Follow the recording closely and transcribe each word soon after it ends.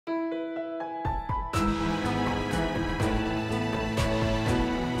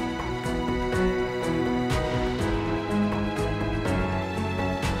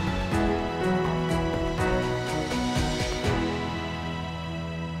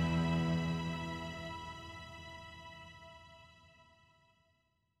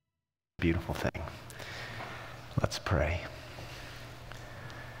beautiful thing. Let's pray.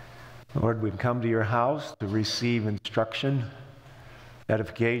 Lord, we've come to your house to receive instruction,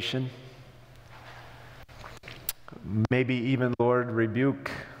 edification, maybe even, Lord, rebuke,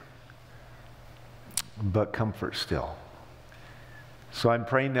 but comfort still. So I'm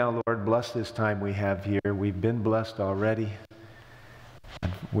praying now, Lord, bless this time we have here. We've been blessed already,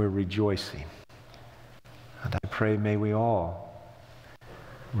 and we're rejoicing. And I pray, may we all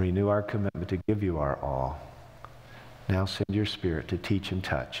renew our commitment to give you our all. Now send your Spirit to teach and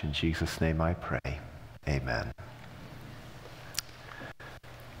touch. In Jesus' name I pray. Amen.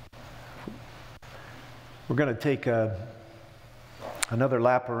 We're going to take another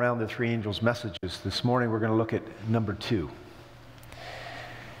lap around the three angels' messages. This morning we're going to look at number 2.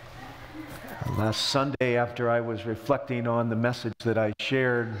 Last Sunday, after I was reflecting on the message that I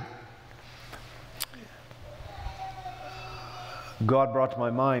shared, God brought to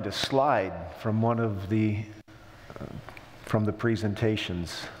my mind a slide from one of the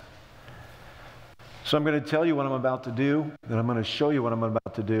presentations. So I'm going to tell you what I'm about to do, then I'm going to show you what I'm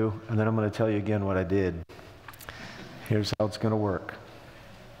about to do, and then I'm going to tell you again what I did. Here's how it's going to work.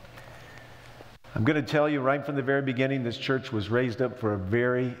 I'm going to tell you right from the very beginning, this church was raised up for a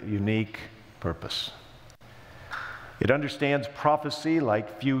very unique purpose. It understands prophecy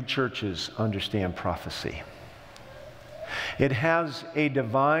like few churches understand prophecy. It has a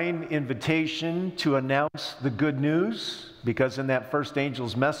divine invitation to announce the good news, because in that first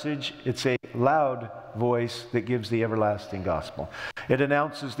angel's message, it's a loud voice that gives the everlasting gospel. It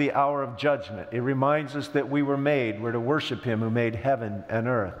announces the hour of judgment. It reminds us that we were made, we're to worship him who made heaven and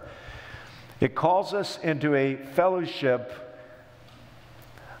earth. It calls us into a fellowship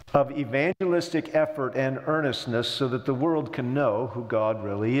of evangelistic effort and earnestness so that the world can know who God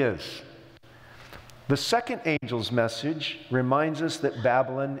really is. The second angel's message reminds us that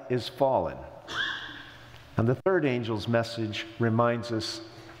Babylon is fallen. And the third angel's message reminds us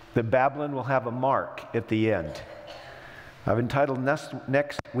that Babylon will have a mark at the end. I've entitled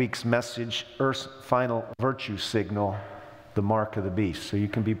next week's message, Earth's Final Virtue Signal, the Mark of the Beast. So you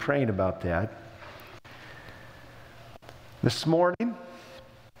can be praying about that. This morning,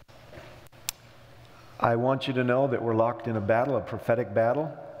 I want you to know that we're locked in a battle, a prophetic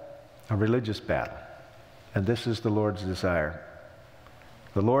battle, a religious battle. And this is the Lord's desire.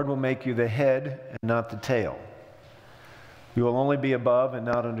 The Lord will make you the head and not the tail. You will only be above and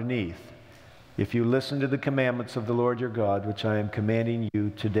not underneath, if you listen to the commandments of the Lord your God, which I am commanding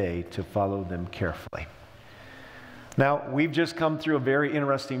you today to follow them carefully. Now, we've just come through a very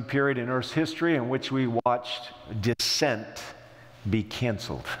interesting period in Earth's history in which we watched dissent be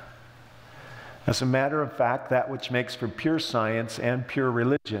canceled. As a matter of fact, that which makes for pure science and pure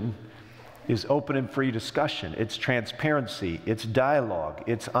religion is open and free discussion. It's transparency. It's dialogue.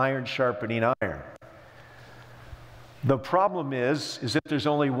 It's iron sharpening iron. The problem is that there's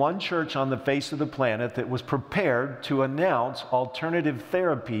only one church on the face of the planet that was prepared to announce alternative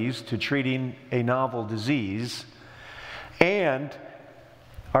therapies to treating a novel disease and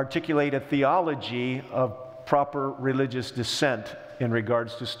articulate a theology of proper religious dissent in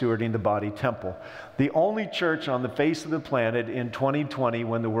regards to stewarding the body temple. The only church on the face of the planet in 2020,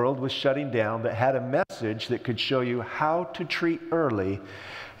 when the world was shutting down, that had a message that could show you how to treat early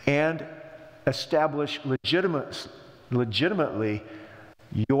and establish legitimately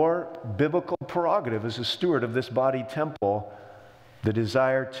your biblical prerogative as a steward of this body temple, the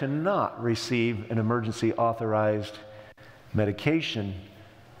desire to not receive an emergency authorized medication,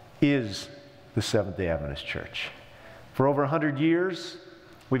 is the Seventh-day Adventist Church. For over 100 years,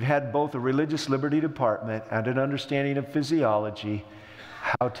 we've had both a religious liberty department and an understanding of physiology,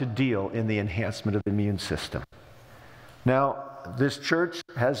 how to deal in the enhancement of the immune system. Now, this church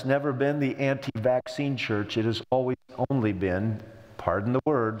has never been the anti-vaccine church. It has always only been, pardon the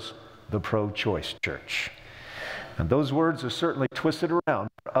words, the pro-choice church. And those words are certainly twisted around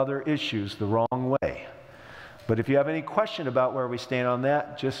for other issues the wrong way. But if you have any question about where we stand on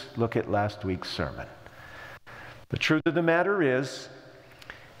that, just look at last week's sermon. The truth of the matter is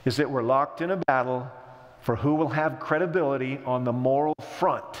that we're locked in a battle for who will have credibility on the moral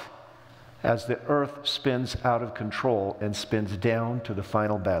front as the earth spins out of control and spins down to the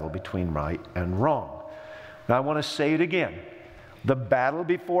final battle between right and wrong. Now I want to say it again. The battle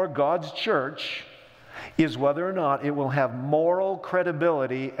before God's church is whether or not it will have moral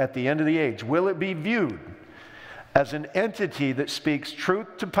credibility at the end of the age. Will it be viewed as an entity that speaks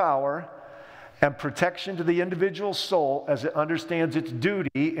truth to power and protection to the individual soul as it understands its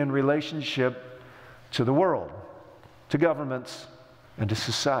duty in relationship to the world, to governments, and to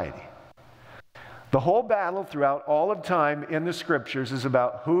society? The whole battle throughout all of time in the Scriptures is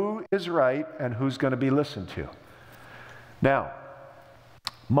about who is right and who's going to be listened to. Now,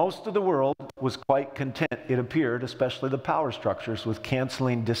 most of the world was quite content, it appeared, especially the power structures, with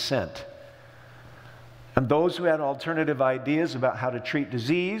canceling dissent. And those who had alternative ideas about how to treat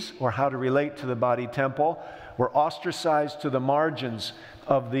disease or how to relate to the body temple were ostracized to the margins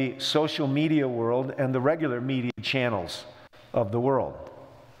of the social media world and the regular media channels of the world.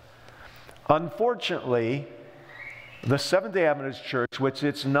 Unfortunately, the Seventh-day Adventist Church, with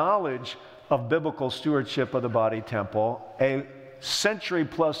its knowledge of biblical stewardship of the body temple, a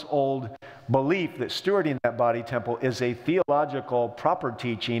century-plus old belief that stewarding that body temple is a theological proper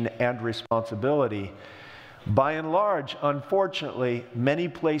teaching and responsibility, by and large, unfortunately, many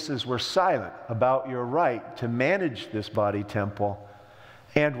places were silent about your right to manage this body temple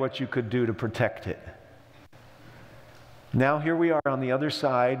and what you could do to protect it. Now here we are on the other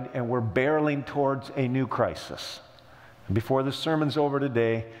side, and we're barreling towards a new crisis. And before the sermon's over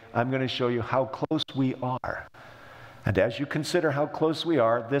today, I'm going to show you how close we are. And as you consider how close we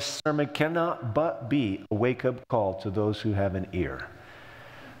are, this sermon cannot but be a wake-up call to those who have an ear.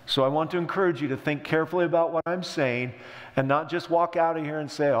 So I want to encourage you to think carefully about what I'm saying and not just walk out of here and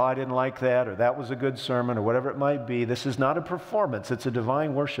say, oh, I didn't like that, or that was a good sermon, or whatever it might be. This is not a performance. It's a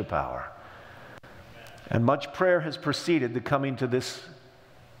divine worship hour. And much prayer has preceded the coming to this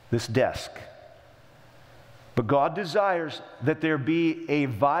desk. But God desires that there be a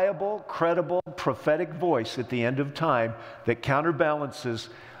viable, credible, prophetic voice at the end of time that counterbalances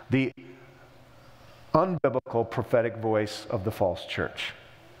the unbiblical prophetic voice of the false church.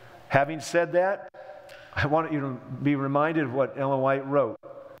 Having said that, I want you to be reminded of what Ellen White wrote.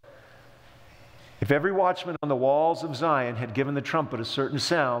 If every watchman on the walls of Zion had given the trumpet a certain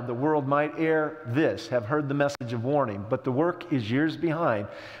sound, the world might ere this have heard the message of warning. But the work is years behind.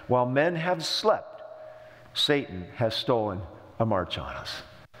 While men have slept, Satan has stolen a march on us.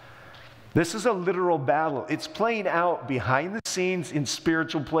 This is a literal battle. It's playing out behind the scenes in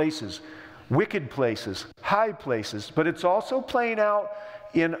spiritual places, wicked places, high places, but it's also playing out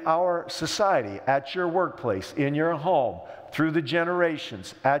in our society, at your workplace, in your home, through the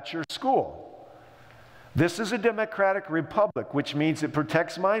generations, at your school. This is a democratic republic, which means it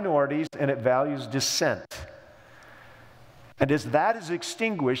protects minorities and it values dissent. And as that is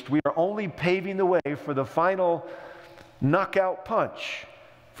extinguished, we are only paving the way for the final knockout punch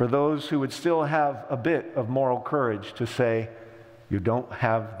for those who would still have a bit of moral courage to say, you don't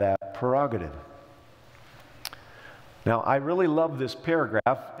have that prerogative. Now, I really love this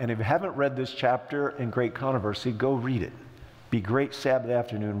paragraph, and if you haven't read this chapter in Great Controversy, go read it. Be great Sabbath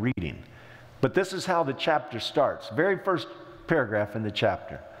afternoon reading. But this is how the chapter starts. Very first paragraph in the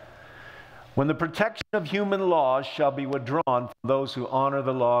chapter. When the protection of human laws shall be withdrawn from those who honor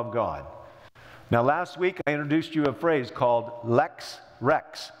the law of God. Now, last week I introduced you a phrase called lex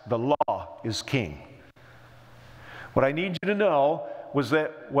rex. The law is king. What I need you to know was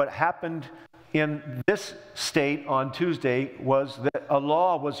that what happened in this state on Tuesday was that a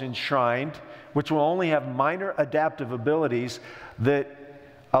law was enshrined, which will only have minor adaptive abilities that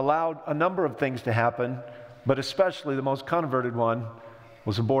allowed a number of things to happen, but especially the most controverted one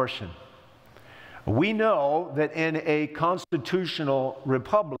was abortion. We know that in a constitutional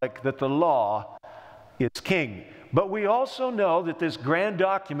republic that the law is king. But we also know that this grand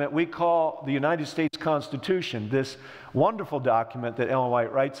document we call the United States Constitution, this wonderful document that Ellen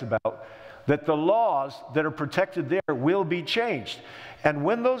White writes about, that the laws that are protected there will be changed. And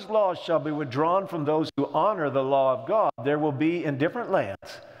when those laws shall be withdrawn from those who honor the law of God, there will be in different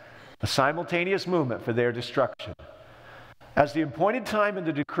lands a simultaneous movement for their destruction. As the appointed time in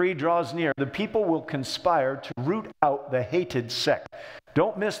the decree draws near, the people will conspire to root out the hated sect.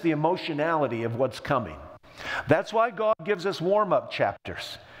 Don't miss the emotionality of what's coming. That's why God gives us warm-up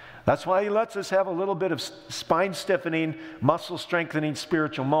chapters. That's why He lets us have a little bit of spine-stiffening, muscle-strengthening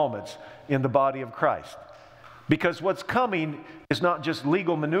spiritual moments in the body of Christ. Because what's coming is not just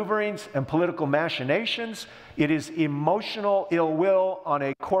legal maneuverings and political machinations, it is emotional ill will on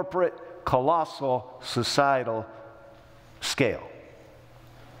a corporate, colossal, societal scale.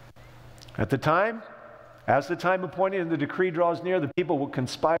 At the time, as the time appointed and the decree draws near, the people will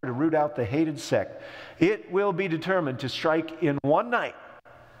conspire to root out the hated sect. It will be determined to strike in one night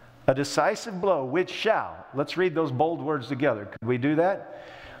a decisive blow, which shall, let's read those bold words together. Could we do that?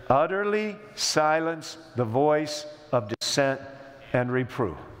 Utterly silence the voice of dissent and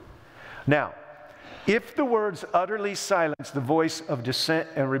reproof. Now, if the words utterly silence the voice of dissent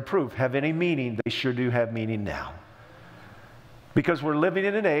and reproof have any meaning, they sure do have meaning now. Because we're living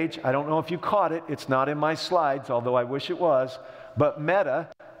in an age, I don't know if you caught it, it's not in my slides, although I wish it was, but Meta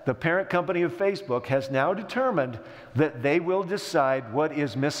the parent company of Facebook, has now determined that they will decide what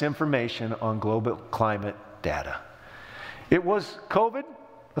is misinformation on global climate data. It was COVID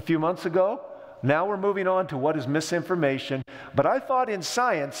a few months ago. Now we're moving on to what is misinformation. But I thought in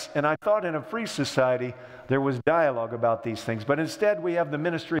science, and I thought in a free society, there was dialogue about these things. But instead, we have the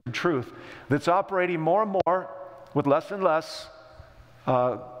ministry of truth that's operating more and more with less and less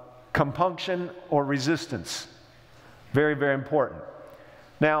compunction or resistance. Very, very important.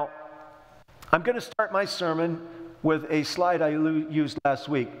 Now, I'm going to start my sermon with a slide I used last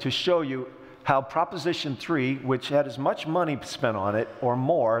week to show you how Proposition 3, which had as much money spent on it or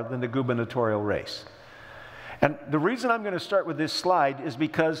more than the gubernatorial race. And the reason I'm going to start with this slide is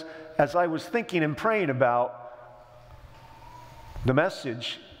because as I was thinking and praying about the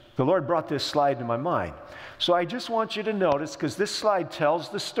message, the Lord brought this slide to my mind. So I just want you to notice, because this slide tells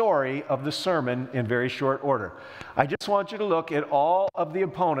the story of the sermon in very short order. I just want you to look at all of the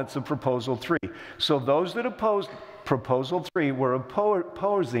opponents of Proposal 3. So those that opposed Proposal 3 were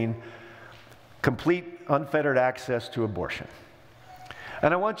opposing complete unfettered access to abortion.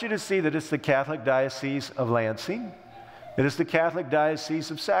 And I want you to see that it's the Catholic Diocese of Lansing. It is the Catholic Diocese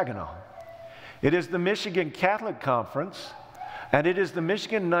of Saginaw. It is the Michigan Catholic Conference. And it is the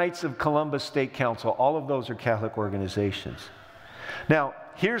Michigan Knights of Columbus State Council. All of those are Catholic organizations. Now,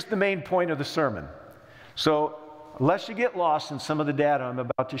 here's the main point of the sermon. So, lest you get lost in some of the data I'm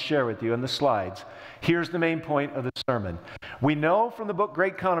about to share with you in the slides, here's the main point of the sermon. We know from the book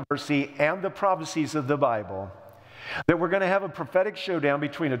Great Controversy and the prophecies of the Bible that we're going to have a prophetic showdown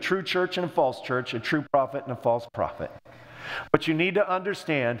between a true church and a false church, a true prophet and a false prophet. What you need to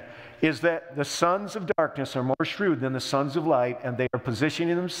understand is that the sons of darkness are more shrewd than the sons of light, and they are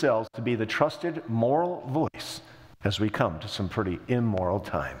positioning themselves to be the trusted moral voice as we come to some pretty immoral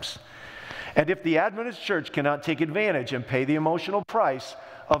times. And if the Adventist church cannot take advantage and pay the emotional price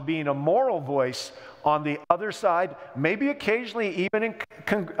of being a moral voice on the other side, maybe occasionally even in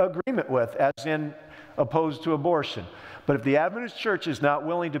agreement with, as in opposed to abortion. But if the Adventist church is not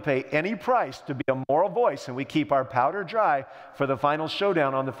willing to pay any price to be a moral voice, and we keep our powder dry for the final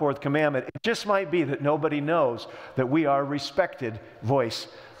showdown on the fourth commandment, it just might be that nobody knows that we are a respected voice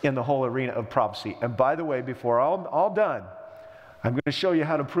in the whole arena of prophecy. And by the way, before I'm all done, I'm going to show you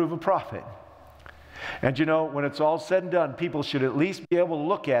how to prove a prophet. And you know, when it's all said and done, people should at least be able to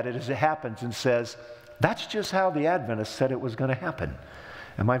look at it as it happens and says, that's just how the Adventists said it was going to happen.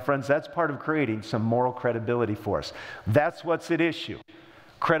 And my friends, that's part of creating some moral credibility for us. That's what's at issue,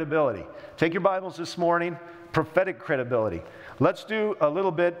 credibility. Take your Bibles this morning, prophetic credibility. Let's do a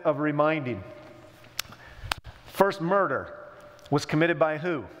little bit of reminding. First murder was committed by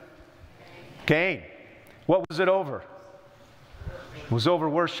who? Cain. What was it over? It was over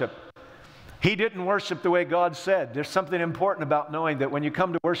worship. He didn't worship the way God said. There's something important about knowing that when you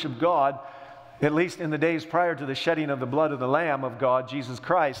come to worship God, at least in the days prior to the shedding of the blood of the Lamb of God, Jesus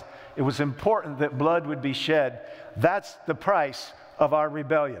Christ, it was important that blood would be shed. That's the price of our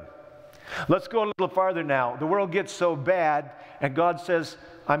rebellion. Let's go a little farther now. The world gets so bad, and God says,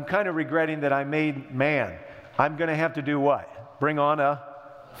 I'm kind of regretting that I made man. I'm going to have to do what? Bring on a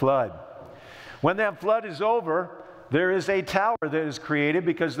flood. When that flood is over, there is a tower that is created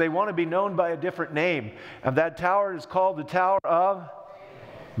because they want to be known by a different name. And that tower is called the Tower of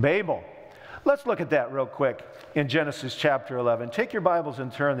Babel. Let's look at that real quick in Genesis chapter 11. Take your Bibles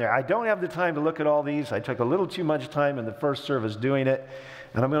and turn there. I don't have the time to look at all these. I took a little too much time in the first service doing it,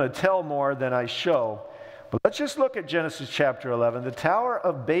 and I'm going to tell more than I show. But let's just look at Genesis chapter 11. The Tower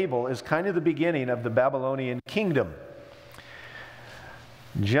of Babel is kind of the beginning of the Babylonian kingdom.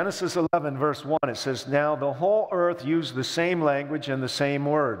 Genesis 11, verse 1, it says, now the whole earth used the same language and the same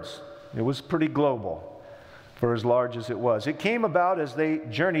words. It was pretty global for as large as it was. It came about as they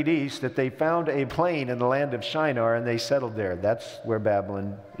journeyed east that they found a plain in the land of Shinar, and they settled there. That's where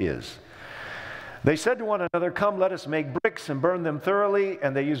Babylon is. They said to one another, come, let us make bricks and burn them thoroughly.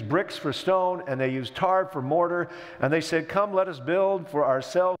 And they used bricks for stone, and they used tar for mortar. And they said, come, let us build for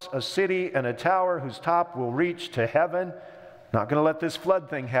ourselves a city and a tower whose top will reach to heaven. Not going to let this flood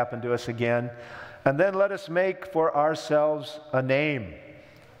thing happen to us again. And then let us make for ourselves a name.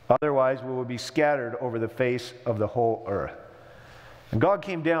 Otherwise, we will be scattered over the face of the whole earth. And God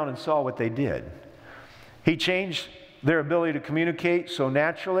came down and saw what they did. He changed their ability to communicate so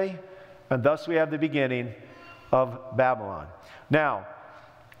naturally, and thus we have the beginning of Babylon. Now,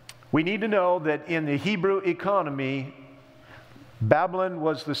 we need to know that in the Hebrew economy, Babylon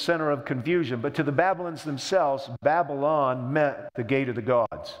was the center of confusion, but to the Babylons themselves, Babylon meant the gate of the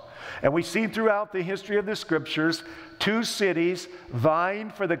gods. And we see throughout the history of the Scriptures, two cities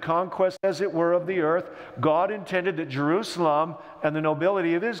vying for the conquest, as it were, of the earth. God intended that Jerusalem and the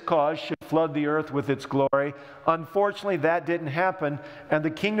nobility of his cause should flood the earth with its glory. Unfortunately, that didn't happen, and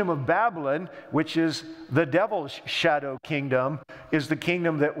the kingdom of Babylon, which is the devil's shadow kingdom, is the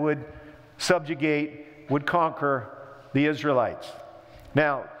kingdom that would subjugate, would conquer the Israelites.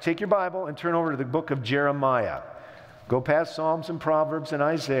 Now, take your Bible and turn over to the book of Jeremiah. Go past Psalms and Proverbs and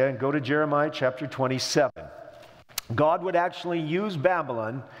Isaiah and go to Jeremiah chapter 27. God would actually use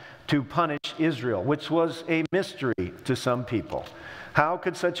Babylon to punish Israel, which was a mystery to some people. How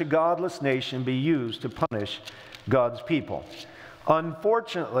could such a godless nation be used to punish God's people?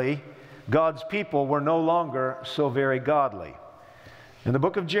 Unfortunately, God's people were no longer so very godly. In the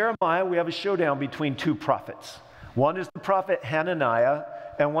book of Jeremiah, we have a showdown between two prophets. One is the prophet Hananiah,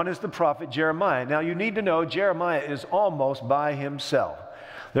 and one is the prophet Jeremiah. Now, you need to know Jeremiah is almost by himself.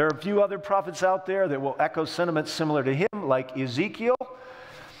 There are a few other prophets out there that will echo sentiments similar to him, like Ezekiel.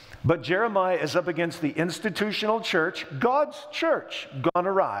 But Jeremiah is up against the institutional church, God's church, gone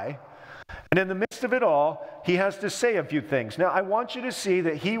awry. And in the midst of it all, he has to say a few things. Now, I want you to see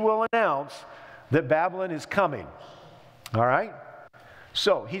that he will announce that Babylon is coming. All right?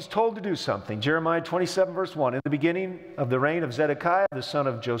 So, he's told to do something. Jeremiah 27, verse 1. In the beginning of the reign of Zedekiah, the son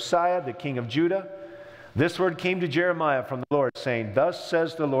of Josiah, the king of Judah, this word came to Jeremiah from the Lord, saying, Thus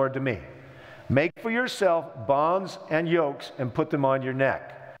says the Lord to me, Make for yourself bonds and yokes, and put them on your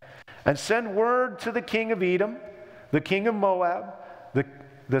neck. And send word to the king of Edom, the king of Moab, the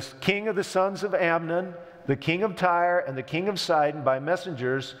king of the sons of Ammon, the king of Tyre, and the king of Sidon by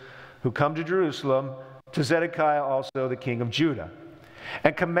messengers who come to Jerusalem, to Zedekiah also the king of Judah.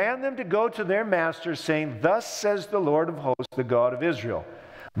 And command them to go to their masters, saying, Thus says the Lord of hosts, the God of Israel.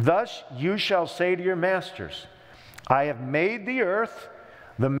 Thus you shall say to your masters, I have made the earth,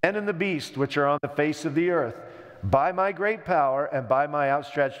 the men and the beast which are on the face of the earth, by my great power and by my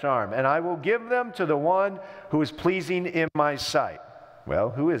outstretched arm. And I will give them to the one who is pleasing in my sight.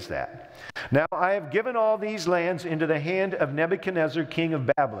 Well, who is that? Now I have given all these lands into the hand of Nebuchadnezzar, king of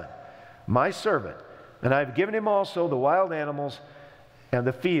Babylon, my servant. And I have given him also the wild animals and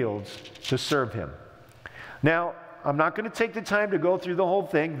the fields to serve him. Now, I'm not going to take the time to go through the whole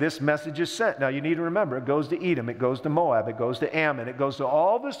thing. This message is sent. Now, you need to remember, it goes to Edom, it goes to Moab, it goes to Ammon, it goes to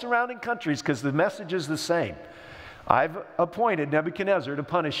all the surrounding countries because the message is the same. I've appointed Nebuchadnezzar to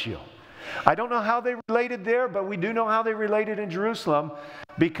punish you. I don't know how they related there, but we do know how they related in Jerusalem,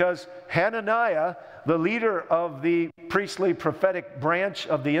 because Hananiah, the leader of the priestly prophetic branch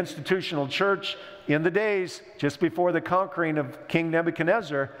of the institutional church in the days just before the conquering of King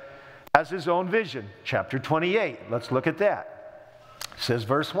Nebuchadnezzar, has his own vision. Chapter 28. Let's look at that. It says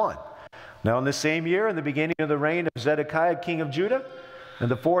verse 1. Now in the same year, in the beginning of the reign of Zedekiah, king of Judah, in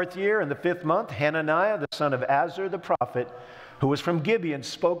the 4th year, in the 5th month, Hananiah, the son of Azur the prophet, who was from Gibeon,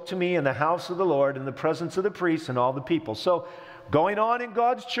 spoke to me in the house of the Lord in the presence of the priests and all the people. So, going on in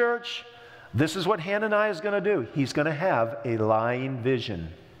God's church, this is what Hananiah is going to do. He's going to have a lying vision.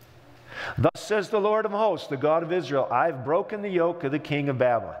 Thus says the Lord of hosts, the God of Israel, I've broken the yoke of the king of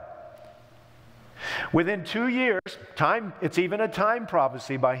Babylon. Within 2 years, it's even a time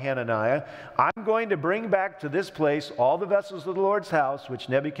prophecy by Hananiah, I'm going to bring back to this place all the vessels of the Lord's house, which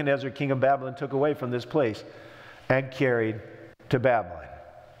Nebuchadnezzar, king of Babylon, took away from this place and carried to Babylon.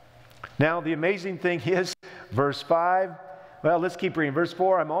 Now, the amazing thing is, verse 5, well, let's keep reading. Verse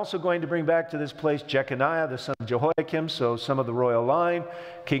 4, I'm also going to bring back to this place Jeconiah, the son of Jehoiakim, so some of the royal line,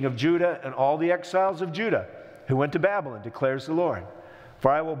 king of Judah, and all the exiles of Judah who went to Babylon, declares the Lord. For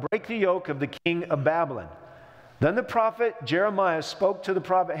I will break the yoke of the king of Babylon. Then the prophet Jeremiah spoke to the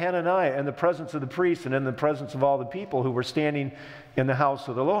prophet Hananiah in the presence of the priests and in the presence of all the people who were standing in the house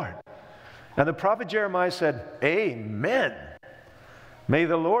of the Lord. And the prophet Jeremiah said, Amen. May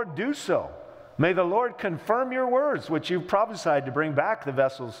the Lord do so. May the Lord confirm your words, which you've prophesied to bring back the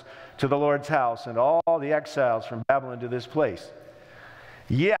vessels to the Lord's house and all the exiles from Babylon to this place.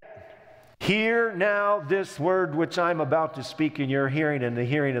 Yet, hear now this word which I'm about to speak in your hearing and the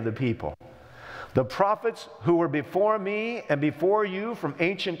hearing of the people. The prophets who were before me and before you from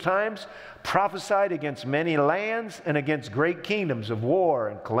ancient times prophesied against many lands and against great kingdoms of war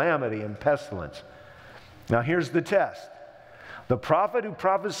and calamity and pestilence. Now here's the test. The prophet who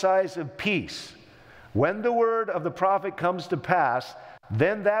prophesies of peace, when the word of the prophet comes to pass,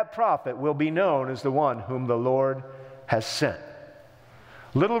 then that prophet will be known as the one whom the Lord has sent.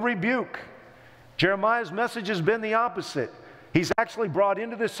 Little rebuke. Jeremiah's message has been the opposite. He's actually brought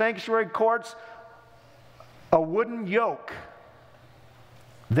into the sanctuary courts a wooden yoke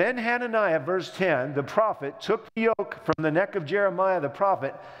Then Hananiah, verse 10, the prophet, took the yoke from the neck of Jeremiah the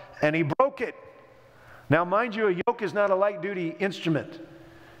prophet, and he broke it. Now, mind you, a yoke is not a light-duty instrument.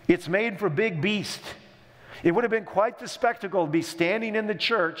 It's made for big beasts. It would have been quite the spectacle to be standing in the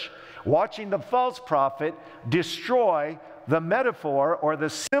church watching the false prophet destroy the metaphor or the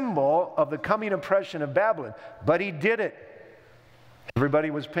symbol of the coming oppression of Babylon. But he did it. Everybody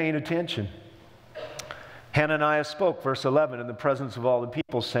was paying attention. Hananiah spoke, verse 11, in the presence of all the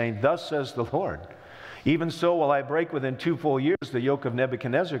people, saying, Thus says the Lord, even so will I break within 2 full years the yoke of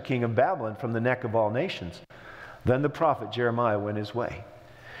Nebuchadnezzar, king of Babylon, from the neck of all nations. Then the prophet Jeremiah went his way.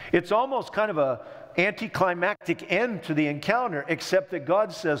 It's almost kind of an anticlimactic end to the encounter, except that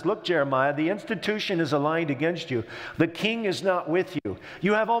God says, look, Jeremiah, the institution is aligned against you. The king is not with you.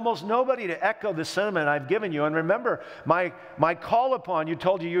 You have almost nobody to echo the sentiment I've given you. And remember, my call upon you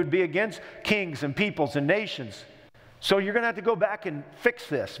told you would be against kings and peoples and nations. So you're going to have to go back and fix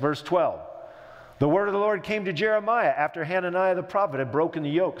this. Verse 12. The word of the Lord came to Jeremiah after Hananiah the prophet had broken the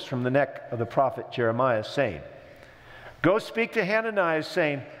yokes from the neck of the prophet Jeremiah, saying, Go speak to Hananiah,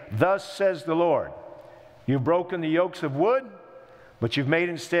 saying, Thus says the Lord, You've broken the yokes of wood, but you've made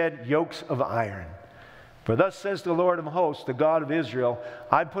instead yokes of iron. For thus says the Lord of hosts, the God of Israel,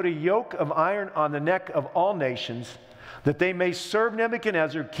 I put a yoke of iron on the neck of all nations, that they may serve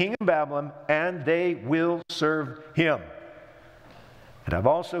Nebuchadnezzar, king of Babylon, and they will serve him. And I've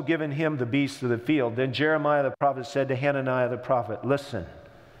also given him the beasts of the field. Then Jeremiah the prophet said to Hananiah the prophet, Listen.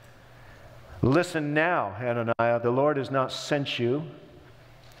 Listen now, Hananiah, the Lord has not sent you.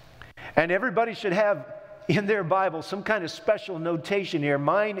 And everybody should have in their Bible some kind of special notation here.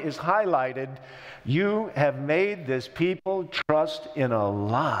 Mine is highlighted. You have made this people trust in a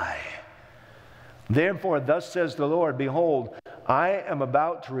lie. Therefore, thus says the Lord, Behold, I am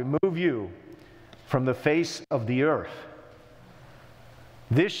about to remove you from the face of the earth.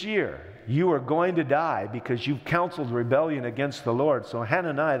 This year, you are going to die because you've counseled rebellion against the Lord. So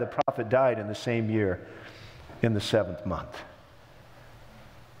Hananiah the prophet died in the same year, in the 7th month.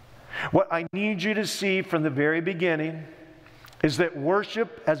 What I need you to see from the very beginning is that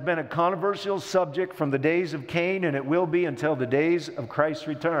worship has been a controversial subject from the days of Cain, and it will be until the days of Christ's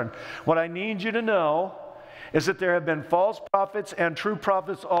return. What I need you to know is that there have been false prophets and true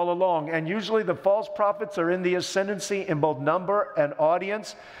prophets all along, and usually the false prophets are in the ascendancy in both number and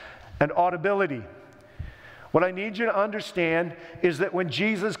audience and audibility. What I need you to understand is that when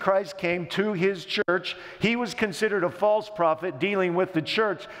Jesus Christ came to his church, he was considered a false prophet dealing with the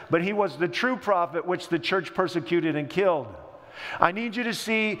church, but he was the true prophet which the church persecuted and killed. I need you to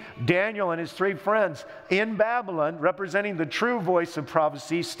see Daniel and his 3 friends in Babylon representing the true voice of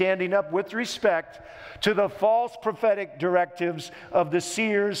prophecy, standing up with respect to the false prophetic directives of the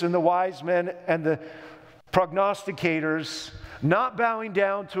seers and the wise men and the prognosticators, not bowing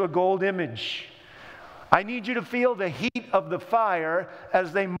down to a gold image. I need you to feel the heat of the fire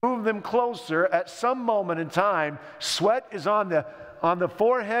as they move them closer. At some moment in time, sweat is on the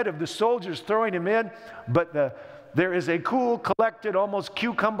forehead of the soldiers throwing him in, but there is a cool, collected, almost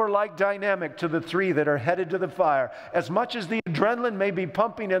cucumber-like dynamic to the 3 that are headed to the fire. As much as the adrenaline may be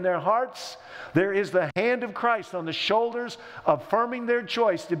pumping in their hearts, there is the hand of Christ on the shoulders, affirming their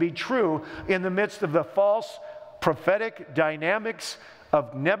choice to be true in the midst of the false prophetic dynamics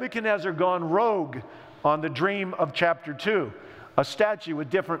of Nebuchadnezzar gone rogue on the dream of chapter 2. A statue with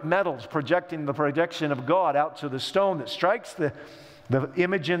different metals projecting the projection of God out to the stone that strikes the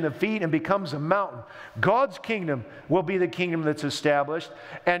image in the feet and becomes a mountain. God's kingdom will be the kingdom that's established.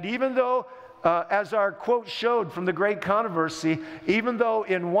 And even though, as our quote showed from the great controversy, even though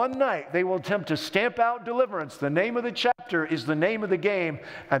in one night they will attempt to stamp out deliverance, the name of the chapter is the name of the game,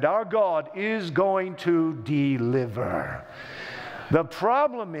 and our God is going to deliver. The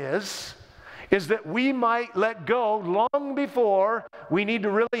problem is that we might let go long before we need to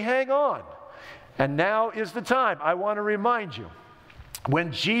really hang on. And now is the time. I want to remind you,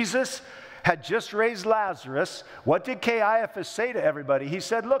 when Jesus had just raised Lazarus, what did Caiaphas say to everybody? He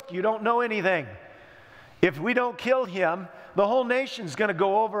said, look, you don't know anything. If we don't kill him, the whole nation's going to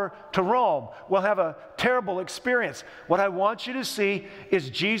go over to Rome. We'll have a terrible experience. What I want you to see is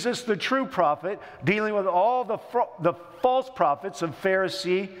Jesus, the true prophet, dealing with all the false prophets of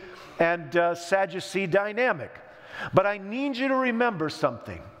Pharisee and Sadducee dynamic. But I need you to remember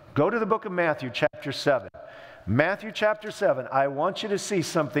something. Go to the book of Matthew, chapter 7. Matthew chapter 7, I want you to see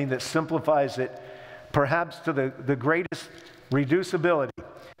something that simplifies it perhaps to the greatest reducibility.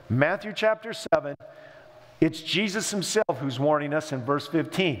 Matthew chapter 7, it's Jesus himself who's warning us in verse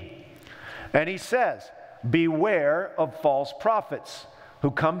 15. And he says, beware of false prophets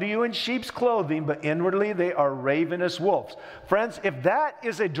who come to you in sheep's clothing, but inwardly they are ravenous wolves. Friends, if that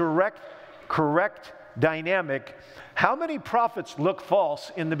is a direct, correct dynamic, how many prophets look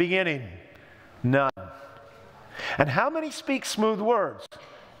false in the beginning? None. And how many speak smooth words?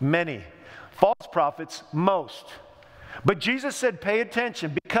 Many. False prophets, most. But Jesus said, pay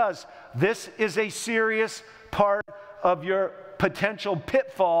attention, because this is a serious part of your potential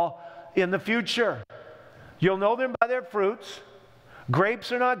pitfall in the future. You'll know them by their fruits.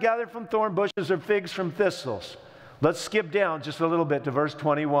 Grapes are not gathered from thorn bushes or figs from thistles. Let's skip down just a little bit to verse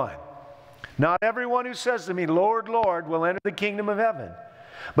 21. Not everyone who says to me, Lord, Lord, will enter the kingdom of heaven,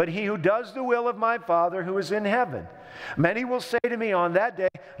 but he who does the will of my Father who is in heaven. Many will say to me on that day,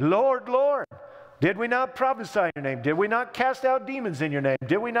 Lord, Lord, did we not prophesy in your name? Did we not cast out demons in your name?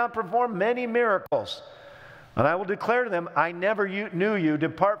 Did we not perform many miracles? And I will declare to them, I never knew you.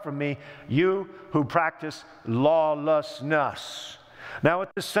 Depart from me, you who practice lawlessness. Now,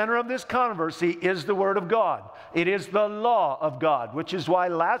 at the center of this controversy is the Word of God. It is the law of God, which is why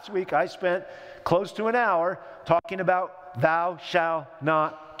last week I spent close to an hour talking about thou shalt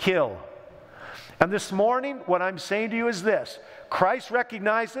not kill. And this morning, what I'm saying to you is this. Christ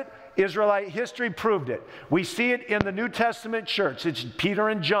recognized it. Israelite history proved it. We see it in the New Testament church. It's Peter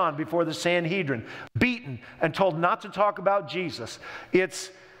and John before the Sanhedrin, beaten and told not to talk about Jesus.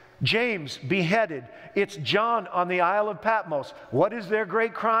 It's James beheaded. It's John on the Isle of Patmos. What is their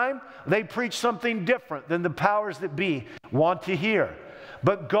great crime? They preach something different than the powers that be want to hear.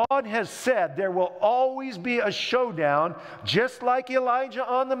 But God has said there will always be a showdown, just like Elijah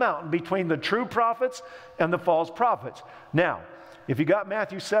on the mountain, between the true prophets and the false prophets. Now, if you got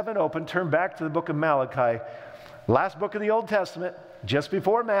Matthew 7 open, turn back to the book of Malachi. Last book of the Old Testament, just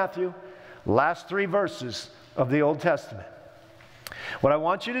before Matthew, last 3 verses of the Old Testament. What I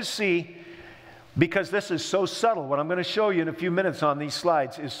want you to see, because this is so subtle, what I'm going to show you in a few minutes on these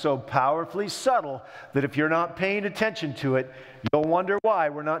slides is so powerfully subtle that if you're not paying attention to it, you'll wonder why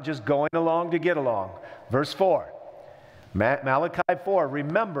we're not just going along to get along. Verse 4. Malachi 4,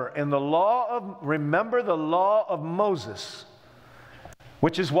 remember the law of Moses,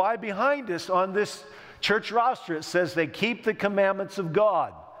 which is why behind us on this church roster it says they keep the commandments of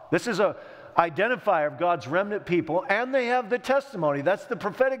God. This is a identifier of God's remnant people, and they have the testimony. That's the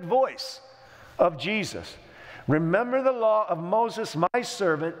prophetic voice of Jesus. Remember the law of Moses, my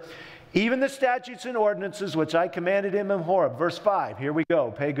servant, even the statutes and ordinances which I commanded him in Horeb. Verse 5, here we go,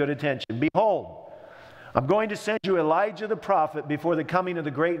 pay good attention. Behold, I'm going to send you Elijah the prophet before the coming of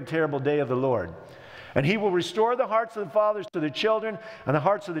the great and terrible day of the Lord. And he will restore the hearts of the fathers to their children, and the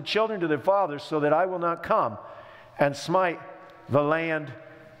hearts of the children to their fathers, so that I will not come and smite the land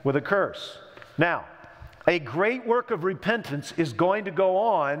with a curse. Now, a great work of repentance is going to go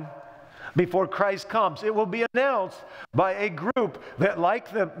on before Christ comes. It will be announced by a group that,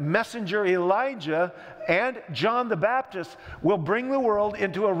 like the messenger Elijah and John the Baptist, will bring the world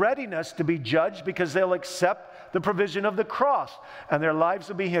into a readiness to be judged because they'll accept the provision of the cross and their lives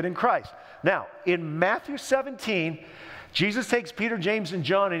will be hid in Christ. Now, in Matthew 17, Jesus takes Peter, James, and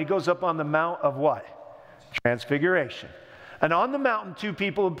John and he goes up on the Mount of what? Transfiguration. And on the mountain, 2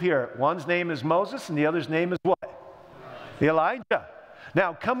 people appear. One's name is Moses, and the other's name is what? Elijah.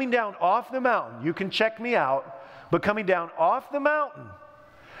 Now, coming down off the mountain, you can check me out, but coming down off the mountain,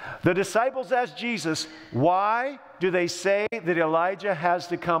 the disciples asked Jesus, why do they say that Elijah has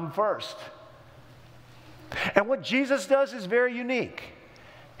to come first? And what Jesus does is very unique.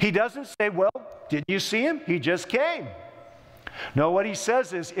 He doesn't say, well, did you see him? He just came. No, what he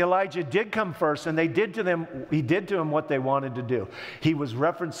says is Elijah did come first, and he did to him what they wanted to do. He was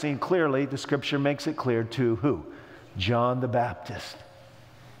referencing clearly, the scripture makes it clear, to who? John the Baptist.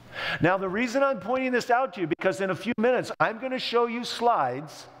 Now, the reason I'm pointing this out to you, because in a few minutes, I'm going to show you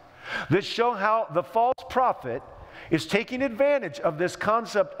slides that show how the false prophet is taking advantage of this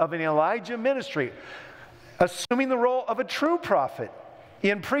concept of an Elijah ministry, assuming the role of a true prophet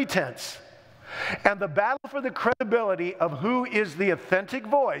in pretense. And the battle for the credibility of who is the authentic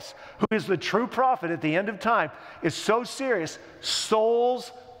voice, who is the true prophet at the end of time, is so serious.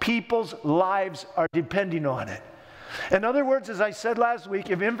 Souls, people's lives are depending on it. In other words, as I said last week,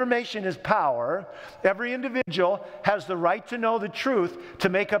 if information is power, every individual has the right to know the truth to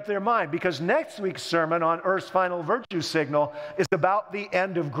make up their mind. Because next week's sermon on Earth's final virtue signal is about the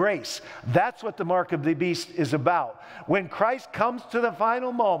end of grace. That's what the mark of the beast is about. When Christ comes to the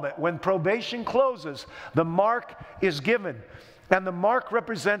final moment, when probation closes, the mark is given. And the mark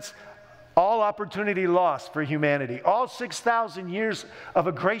represents all opportunity lost for humanity. All 6,000 years of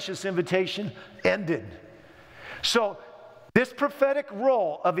a gracious invitation ended. So This prophetic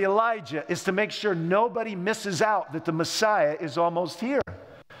role of Elijah is to make sure nobody misses out that the Messiah is almost here.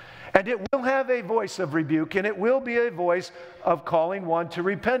 And it will have a voice of rebuke, and it will be a voice of calling one to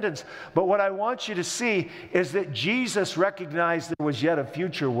repentance. But what I want you to see is that Jesus recognized there was yet a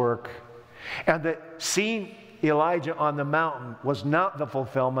future work, and that seeing Elijah on the mountain was not the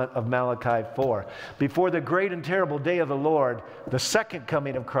fulfillment of Malachi 4. Before the great and terrible day of the Lord, the second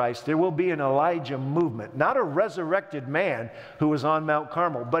coming of Christ, there will be an Elijah movement. Not a resurrected man who was on Mount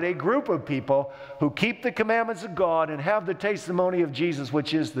Carmel, but a group of people who keep the commandments of God and have the testimony of Jesus,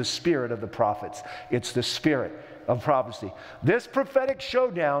 which is the spirit of the prophets. It's the spirit of prophecy. This prophetic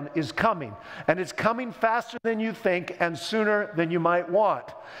showdown is coming, and it's coming faster than you think and sooner than you might want.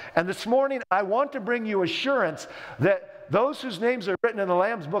 And this morning, I want to bring you assurance that those whose names are written in the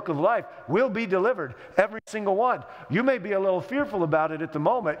Lamb's Book of Life will be delivered, every single one. You may be a little fearful about it at the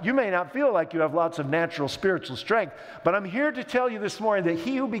moment. You may not feel like you have lots of natural spiritual strength, but I'm here to tell you this morning that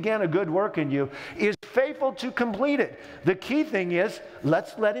he who began a good work in you is faithful to complete it. The key thing is,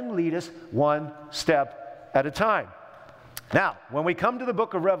 let's let him lead us one step at a time. Now, when we come to the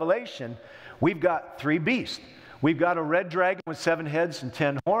book of Revelation, we've got three beasts. We've got a red dragon with 7 heads and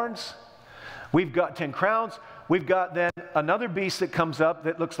 10 horns. We've got 10 crowns. We've got then another beast that comes up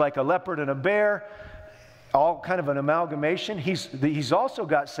that looks like a leopard and a bear, all kind of an amalgamation. He's also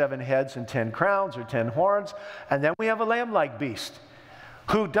got 7 heads and 10 crowns or 10 horns. And then we have a lamb-like beast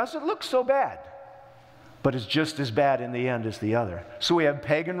who doesn't look so bad, but is just as bad in the end as the other. So we have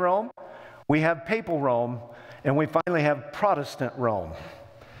pagan Rome, we have papal Rome, and we finally have Protestant Rome.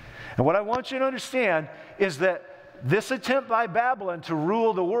 And what I want you to understand is that this attempt by Babylon to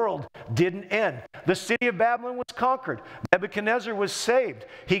rule the world didn't end. The city of Babylon was conquered. Nebuchadnezzar was saved.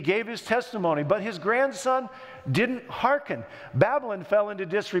 He gave his testimony, but his grandson didn't hearken. Babylon fell into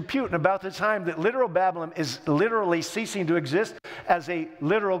disrepute, and about the time that literal Babylon is literally ceasing to exist as a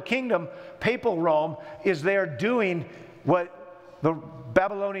literal kingdom, papal Rome is there doing what the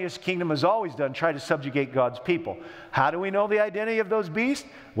Babylonian kingdom has always done, try to subjugate God's people. How do we know the identity of those beasts?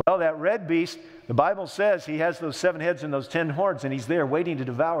 Well, that red beast, the Bible says he has those 7 heads and those 10 horns, and he's there waiting to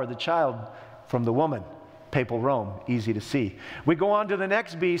devour the child from the woman. Papal Rome, easy to see. We go on to the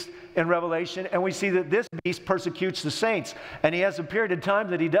next beast in Revelation, and we see that this beast persecutes the saints, and he has a period of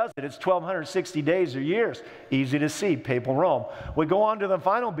time that he does it. It's 1,260 days or years. Easy to see, Papal Rome. We go on to the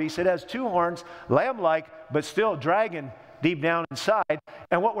final beast. It has 2 horns, lamb-like, but still dragon deep down inside.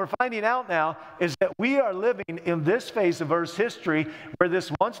 And what we're finding out now is that we are living in this phase of Earth's history where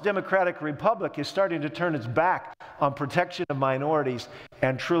this once democratic republic is starting to turn its back on protection of minorities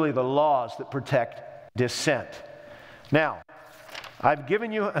and truly the laws that protect dissent. Now, I've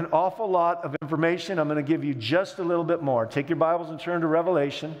given you an awful lot of information. I'm going to give you just a little bit more. Take your Bibles and turn to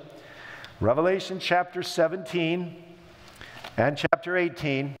Revelation. Revelation chapter 17 and chapter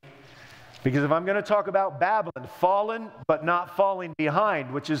 18. Because if I'm going to talk about Babylon, fallen but not falling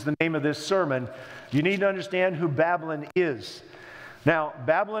behind, which is the name of this sermon, you need to understand who Babylon is. Now,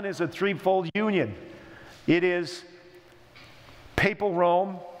 Babylon is a threefold union. It is papal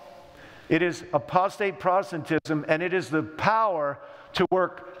Rome, it is apostate Protestantism, and it is the power to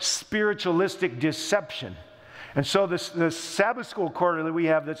work spiritualistic deception. And so the Sabbath School quarterly we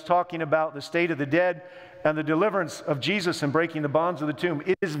have that's talking about the state of the dead and the deliverance of Jesus and breaking the bonds of the tomb,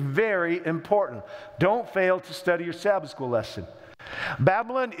 it is very important. Don't fail to study your Sabbath School lesson.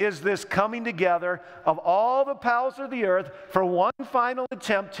 Babylon is this coming together of all the powers of the earth for one final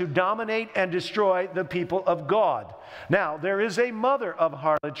attempt to dominate and destroy the people of God. Now, there is a mother of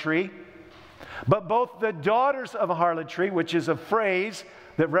harlotry, but both the daughters of harlotry, which is a phrase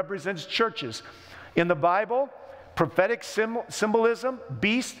that represents churches. In the Bible, prophetic symbolism,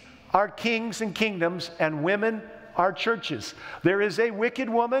 beasts are kings and kingdoms, and women are churches. There is a wicked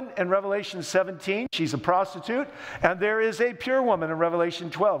woman in Revelation 17. She's a prostitute. And there is a pure woman in Revelation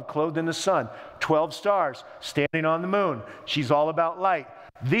 12, clothed in the sun. 12 stars, standing on the moon. She's all about light.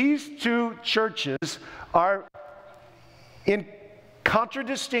 These two churches are in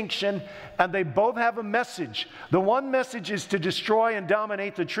contradistinction, and they both have a message. The one message is to destroy and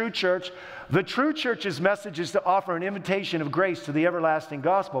dominate the true church. The true church's message is to offer an invitation of grace to the everlasting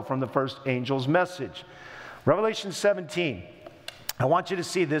gospel from the first angel's message. Revelation 17. I want you to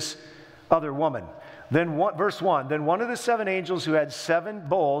see this other woman. Verse 1. Then one of the 7 angels who had 7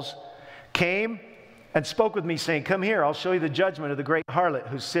 bowls came and spoke with me, saying, "Come here, I'll show you the judgment of the great harlot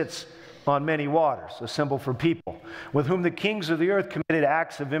who sits on many waters," a symbol for people, "with whom the kings of the earth committed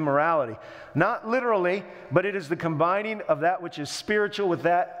acts of immorality." Not literally, but it is the combining of that which is spiritual with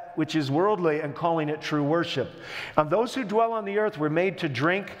that which is worldly and calling it true worship. And those who dwell on the earth were made to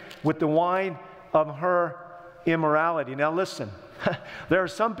drink with the wine of her immorality. Now listen, there are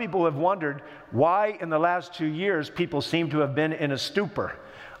some people who have wondered why in the last 2 years people seem to have been in a stupor.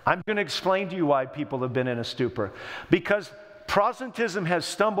 I'm going to explain to you why people have been in a stupor. Because Protestantism has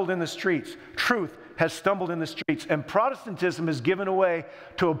stumbled in the streets. Truth has stumbled in the streets. And Protestantism has given away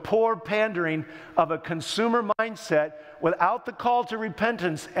to a poor pandering of a consumer mindset without the call to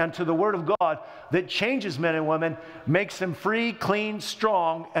repentance and to the Word of God that changes men and women, makes them free, clean,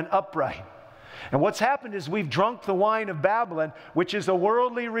 strong, and upright. And what's happened is we've drunk the wine of Babylon, which is a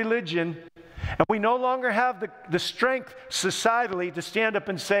worldly religion, and we no longer have the strength societally to stand up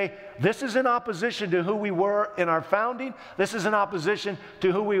and say, this is in opposition to who we were in our founding. This is in opposition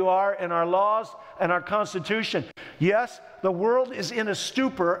to who we are in our laws and our Constitution. Yes, the world is in a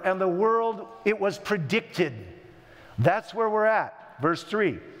stupor, and the world, it was predicted. That's where we're at. Verse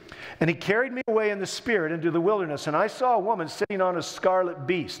 3. And he carried me away in the spirit into the wilderness, and I saw a woman sitting on a scarlet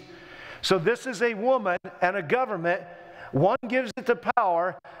beast. So this is a woman and a government. One gives it the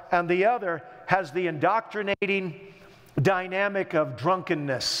power, and the other has the indoctrinating dynamic of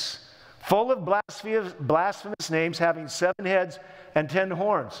drunkenness, full of blasphemous names, having 7 heads and 10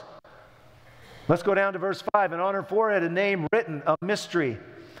 horns. Let's go down to verse 5. And on her forehead a name written, a mystery,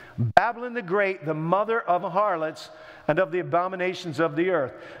 Babylon the Great, the mother of harlots and of the abominations of the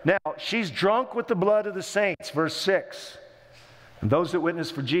earth. Now, she's drunk with the blood of the saints, verse 6, and those that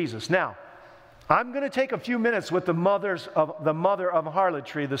witness for Jesus. Now, I'm going to take a few minutes with the mother of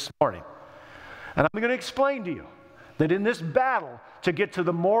harlotry this morning. And I'm going to explain to you that in this battle to get to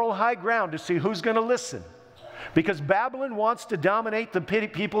the moral high ground to see who's going to listen, because Babylon wants to dominate the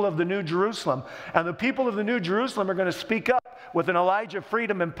people of the New Jerusalem, and the people of the New Jerusalem are going to speak up with an Elijah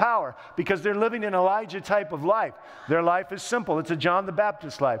freedom and power because they're living an Elijah type of life. Their life is simple. It's a John the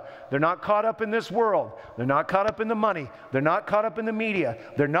Baptist life. They're not caught up in this world. They're not caught up in the money. They're not caught up in the media.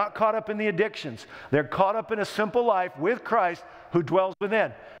 They're not caught up in the addictions. They're caught up in a simple life with Christ who dwells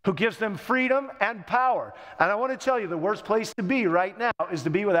within, who gives them freedom and power. And I want to tell you, the worst place to be right now is to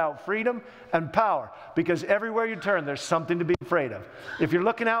be without freedom and power, because everywhere you turn, there's something to be afraid of. If you're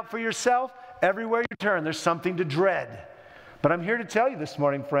looking out for yourself, everywhere you turn, there's something to dread. But I'm here to tell you this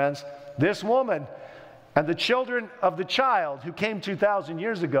morning, friends, this woman and the children of the child who came 2,000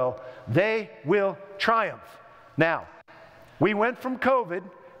 years ago, they will triumph. Now, we went from COVID,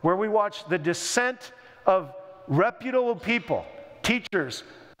 where we watched the descent of reputable people, teachers,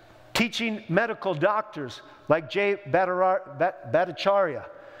 teaching medical doctors like Jay Bhattacharya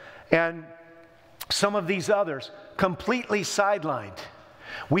and some of these others, completely sidelined.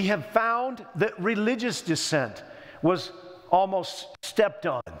 We have found that religious dissent was almost stepped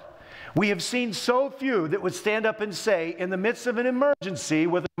on. We have seen so few that would stand up and say, in the midst of an emergency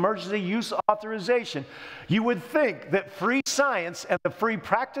with emergency use authorization, you would think that free science and the free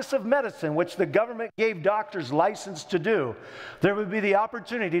practice of medicine, which the government gave doctors license to do, there would be the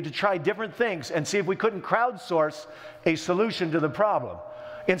opportunity to try different things and see if we couldn't crowdsource a solution to the problem.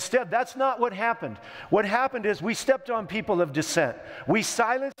 Instead, that's not what happened. What happened is we stepped on people of dissent. We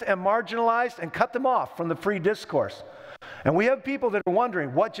silenced and marginalized and cut them off from the free discourse. And we have people that are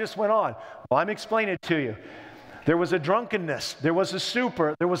wondering what just went on. Well, I'm explaining it to you. There was a drunkenness, there was a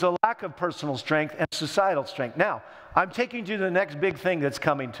stupor, there was a lack of personal strength and societal strength. Now, I'm taking you to the next big thing that's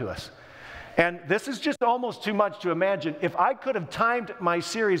coming to us. And this is just almost too much to imagine. If I could have timed my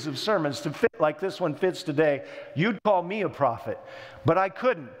series of sermons to fit like this one fits today, you'd call me a prophet. But I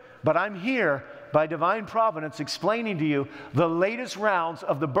couldn't. But I'm here by divine providence explaining to you the latest rounds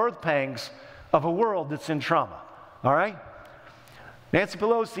of the birth pangs of a world that's in trauma. All right? Nancy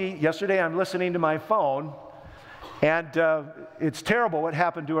Pelosi, yesterday I'm listening to my phone, and it's terrible what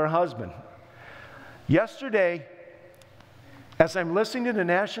happened to her husband. Yesterday, as I'm listening to the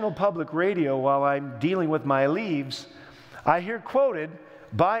National Public Radio while I'm dealing with my leaves, I hear quoted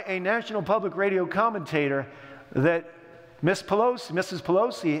by a National Public Radio commentator that Mrs.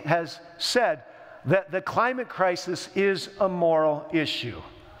 Pelosi has said that the climate crisis is a moral issue.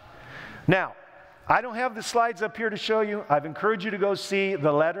 Now, I don't have the slides up here to show you. I've encouraged you to go see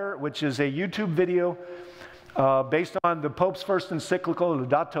The Letter, which is a YouTube video based on the Pope's first encyclical,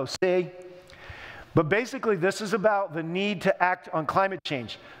 Laudato Si. But basically, this is about the need to act on climate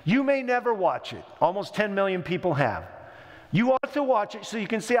change. You may never watch it. Almost 10 million people have. You ought to watch it so you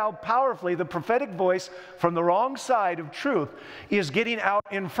can see how powerfully the prophetic voice from the wrong side of truth is getting out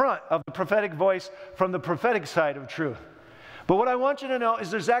in front of the prophetic voice from the prophetic side of truth. But what I want you to know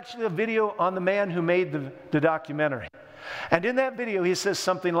is there's actually a video on the man who made the documentary. And in that video, he says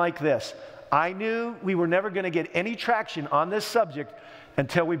something like this: I knew we were never going to get any traction on this subject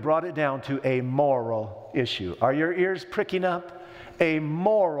until we brought it down to a moral issue. Are your ears pricking up? A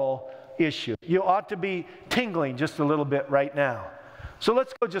moral issue. You ought to be tingling just a little bit right now. So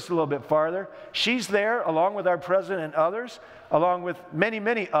let's go just a little bit farther. She's there along with our president and others, along with many,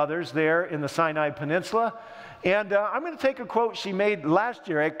 many others there in the Sinai Peninsula. And I'm going to take a quote she made last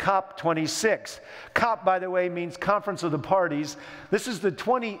year at COP26. COP, by the way, means Conference of the Parties. This is the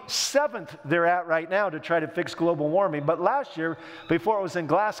 27th they're at right now to try to fix global warming. But last year, before it was in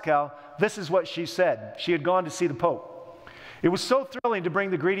Glasgow, this is what she said. She had gone to see the Pope. It was so thrilling to bring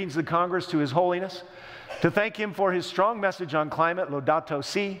the greetings of the Congress to His Holiness, to thank him for his strong message on climate, Laudato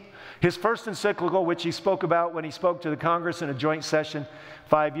Si', his first encyclical, which he spoke about when he spoke to the Congress in a joint session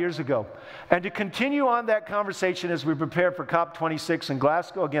 5 years ago. And to continue on that conversation as we prepare for COP26 in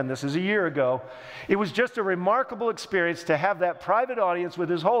Glasgow, again, this is a year ago, it was just a remarkable experience to have that private audience with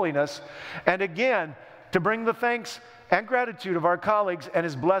His Holiness, and again, to bring the thanks and gratitude of our colleagues and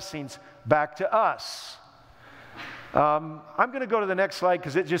His blessings back to us. I'm going to go to the next slide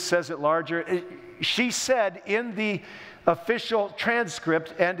because it just says it larger. She said in the official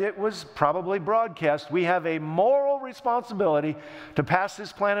transcript, and it was probably broadcast, we have a moral responsibility to pass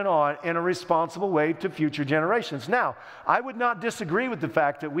this planet on in a responsible way to future generations. Now, I would not disagree with the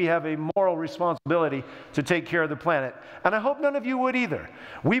fact that we have a moral responsibility to take care of the planet, and I hope none of you would either.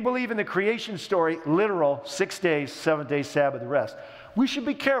 We believe in the creation story, literal 6 days, 7-day Sabbath rest. We should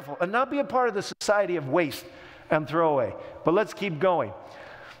be careful and not be a part of the society of waste and throwaway. But let's keep going.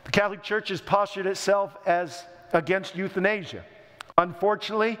 The Catholic Church has postured itself as against euthanasia.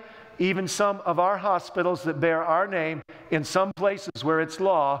 Unfortunately, even some of our hospitals that bear our name, in some places where it's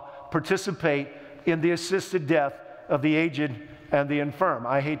law, participate in the assisted death of the aged and the infirm.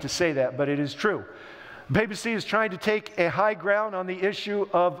 I hate to say that, but it is true. The papacy is trying to take a high ground on the issue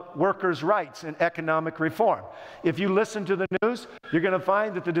of workers' rights and economic reform. If you listen to the news, you're going to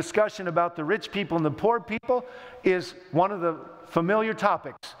find that the discussion about the rich people and the poor people is one of the familiar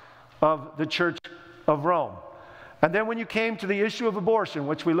topics of the Church of Rome. And then when you came to the issue of abortion,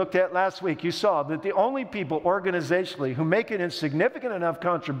 which we looked at last week, you saw that the only people organizationally who make an insignificant enough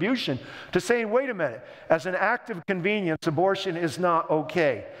contribution to saying, wait a minute, as an act of convenience, abortion is not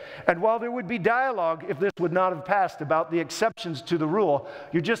okay. And while there would be dialogue if this would not have passed about the exceptions to the rule,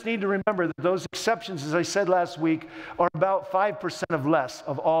 you just need to remember that those exceptions, as I said last week, are about 5% of less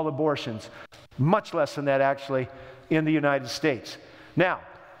of all abortions. Much less than that, actually, in the United States. Now,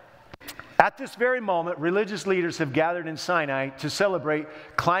 at this very moment, religious leaders have gathered in Sinai to celebrate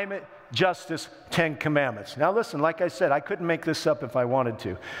Climate Justice 10 Commandments. Now listen, like I said, I couldn't make this up if I wanted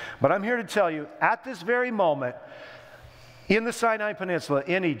to. But I'm here to tell you, at this very moment, in the Sinai Peninsula,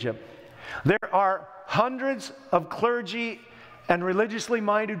 in Egypt, there are hundreds of clergy and religiously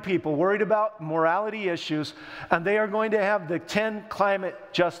minded people worried about morality issues, and they are going to have the 10 Climate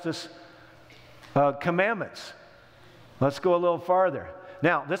Justice Commandments. Let's go a little farther.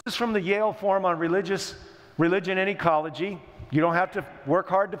 Now, this is from the Yale Forum on Religion and Ecology. You don't have to work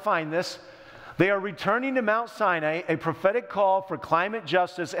hard to find this. They are returning to Mount Sinai, a prophetic call for climate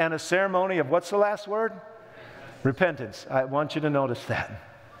justice and a ceremony of, what's the last word? Repentance. I want you to notice that.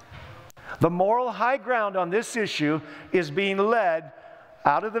 The moral high ground on this issue is being led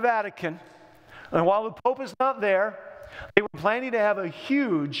out of the Vatican. And while the Pope is not there, they were planning to have a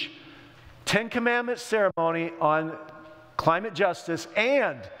huge 10 Commandments ceremony on climate justice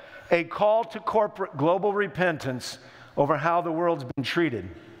and a call to corporate global repentance over how the world's been treated.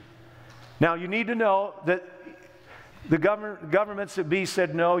 Now, you need to know that the governments at B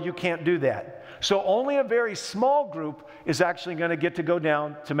said, no, you can't do that. So only a very small group is actually going to get to go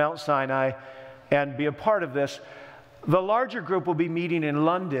down to Mount Sinai and be a part of this. The larger group will be meeting in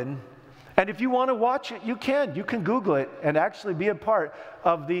London. And if you want to watch it, you can. You can Google it and actually be a part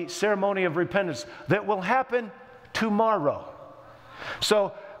of the ceremony of repentance that will happen tomorrow.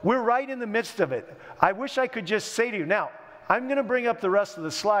 So we're right in the midst of it. I wish I could just say to you, now, I'm going to bring up the rest of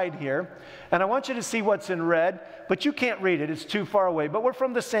the slide here, and I want you to see what's in red, but you can't read it. It's too far away. But we're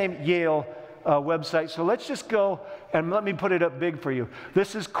from the same Yale website, so let's just go and let me put it up big for you.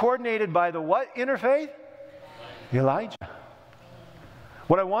 This is coordinated by the what interfaith? Elijah.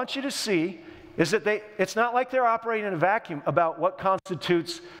 What I want you to see is that it's not like they're operating in a vacuum about what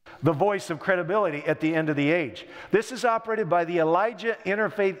constitutes the voice of credibility at the end of the age. This is operated by the Elijah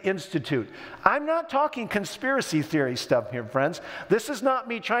Interfaith Institute. I'm not talking conspiracy theory stuff here, friends. This is not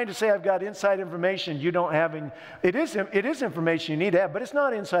me trying to say I've got inside information you don't have. It is information you need to have, but it's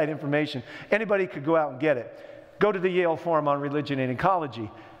not inside information. Anybody could go out and get it. Go to the Yale Forum on Religion and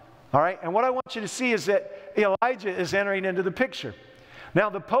Ecology. All right? And what I want you to see is that Elijah is entering into the picture. Now,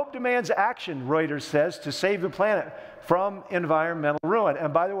 the Pope demands action, Reuters says, to save the planet from environmental ruin.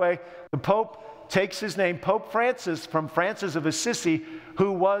 And by the way, the Pope takes his name, Pope Francis, from Francis of Assisi,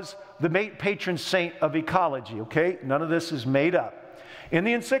 who was the patron saint of ecology, okay? None of this is made up. In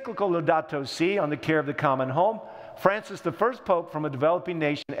the encyclical Laudato Si on the care of the common home, Francis, the first pope from a developing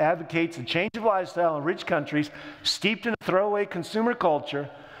nation, advocates a change of lifestyle in rich countries steeped in a throwaway consumer culture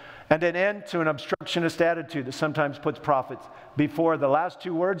and an end to an obstructionist attitude that sometimes puts profits before the last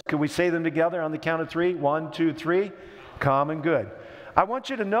two words. Can we say them together on the count of three? 1, 2, 3. Common good. I want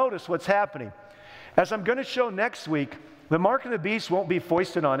you to notice what's happening. As I'm going to show next week, the mark of the beast won't be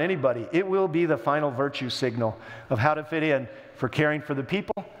foisted on anybody. It will be the final virtue signal of how to fit in for caring for the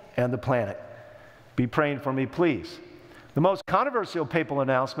people and the planet. Be praying for me, please. The most controversial papal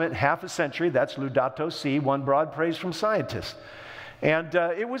announcement, half a century, that's Laudato Si, won broad praise from scientists. And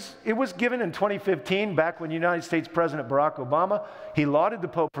it was given in 2015, back when United States President Barack Obama, he lauded the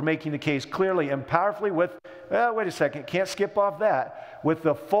Pope for making the case clearly and powerfully with, well, wait a second, can't skip off that, with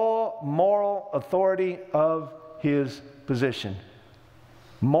the full moral authority of his position.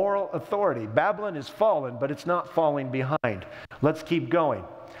 Moral authority. Babylon is fallen, but it's not falling behind. Let's keep going.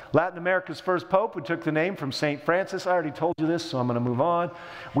 Latin America's first pope, who took the name from St. Francis, I already told you this, so I'm going to move on.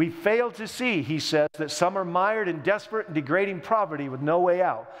 We fail to see, he says, that some are mired in desperate and degrading poverty with no way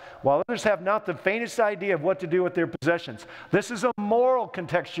out, while others have not the faintest idea of what to do with their possessions. This is a moral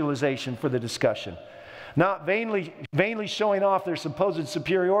contextualization for the discussion, not vainly showing off their supposed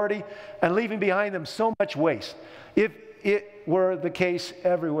superiority and leaving behind them so much waste. If it were the case,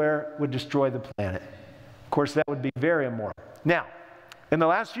 everywhere would destroy the planet. Of course, that would be very immoral. Now, in the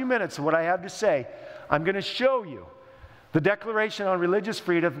last few minutes of what I have to say, I'm going to show you the Declaration on Religious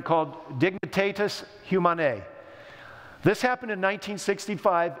Freedom called Dignitatis Humanae. This happened in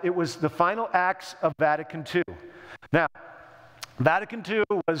 1965. It was the final acts of Vatican II. Now, Vatican II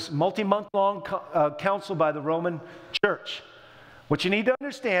was multi-month-long council by the Roman Church. What you need to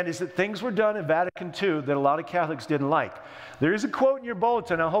understand is that things were done in Vatican II that a lot of Catholics didn't like. There is a quote in your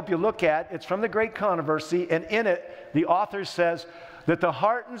bulletin I hope you look at. It's from The Great Controversy, and in it, the author says that the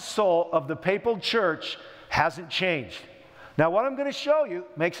heart and soul of the papal church hasn't changed. Now, what I'm going to show you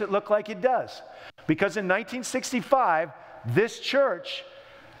makes it look like it does. Because in 1965, this church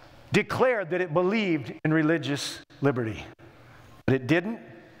declared that it believed in religious liberty. But it didn't,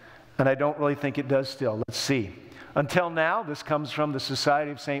 and I don't really think it does still. Let's see. Until now, this comes from the Society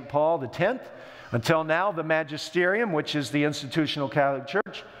of St. Paul X. Until now, the Magisterium, which is the institutional Catholic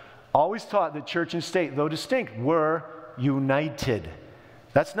Church, always taught that church and state, though distinct, were united.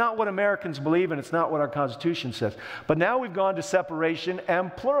 That's not what Americans believe, and it's not what our Constitution says. But now we've gone to separation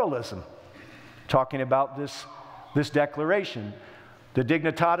and pluralism, talking about this declaration. The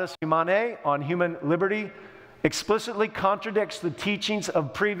Dignitatis Humanae on human liberty explicitly contradicts the teachings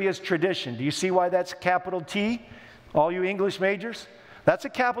of previous tradition. Do you see why that's capital T, all you English majors? That's a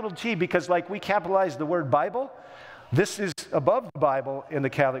capital T because, like we capitalize the word Bible, this is above the Bible in the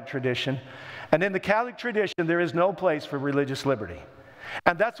Catholic tradition. And in the Catholic tradition, there is no place for religious liberty.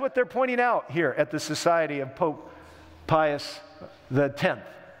 And that's what they're pointing out here at the Society of Pope Pius X.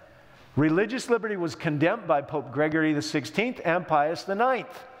 Religious liberty was condemned by Pope Gregory XVI and Pius IX.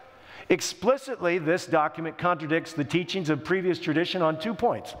 Explicitly, this document contradicts the teachings of previous tradition on 2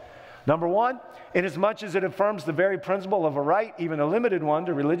 points. Number one, inasmuch as it affirms the very principle of a right, even a limited one,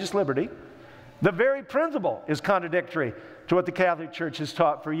 to religious liberty, the very principle is contradictory to what the Catholic Church has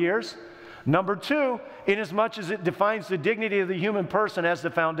taught for years. Number two, inasmuch as it defines the dignity of the human person as the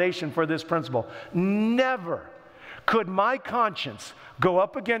foundation for this principle. Never could my conscience go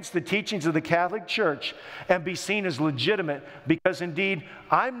up against the teachings of the Catholic Church and be seen as legitimate, because indeed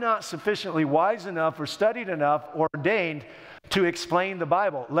I'm not sufficiently wise enough or studied enough or ordained to explain the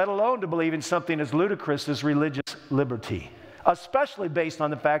Bible, let alone to believe in something as ludicrous as religious liberty, especially based on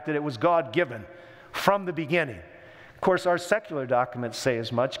the fact that it was God-given from the beginning. Of course, our secular documents say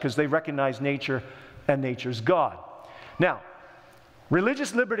as much because they recognize nature and nature's God. Now,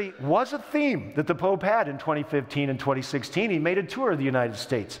 religious liberty was a theme that the Pope had in 2015 and 2016. He made a tour of the United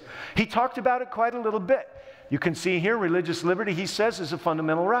States. He talked about it quite a little bit. You can see here, religious liberty, he says, is a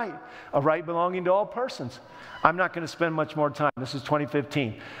fundamental right, a right belonging to all persons. I'm not going to spend much more time. This is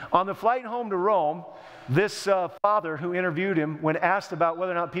 2015. On the flight home to Rome, this father who interviewed him, when asked about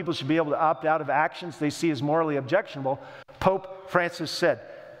whether or not people should be able to opt out of actions they see as morally objectionable, Pope Francis said,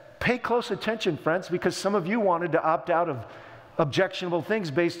 "Pay close attention, friends, because some of you wanted to opt out of objectionable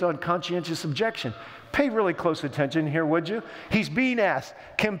things based on conscientious objection. Pay really close attention here, would you?" He's being asked,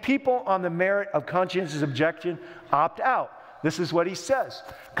 can people on the merit of conscientious objection opt out? This is what he says.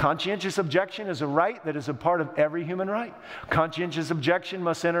 Conscientious objection is a right that is a part of every human right. Conscientious objection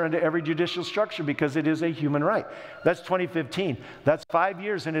must enter into every judicial structure because it is a human right. That's 2015. That's 5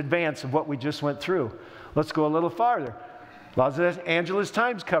 years in advance of what we just went through. Let's go a little farther. Los Angeles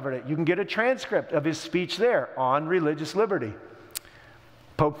Times covered it. You can get a transcript of his speech there on religious liberty.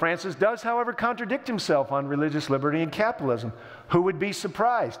 Pope Francis does, however, contradict himself on religious liberty and capitalism. Who would be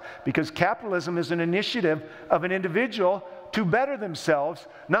surprised? Because capitalism is an initiative of an individual to better themselves,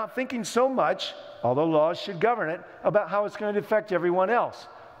 not thinking so much, although laws should govern it, about how it's going to affect everyone else.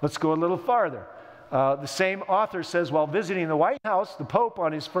 Let's go a little farther. The same author says, while visiting the White House, the Pope,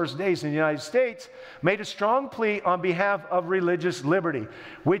 on his first days in the United States, made a strong plea on behalf of religious liberty,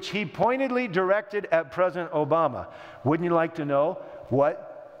 which he pointedly directed at President Obama. Wouldn't you like to know what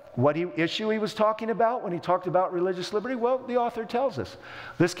issue he was talking about when he talked about religious liberty? Well, the author tells us.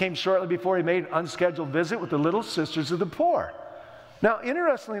 This came shortly before he made an unscheduled visit with the Little Sisters of the Poor. Now,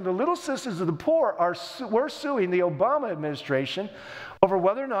 interestingly, the Little Sisters of the Poor were suing the Obama administration over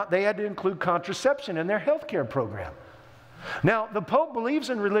whether or not they had to include contraception in their health care program. Now, the Pope believes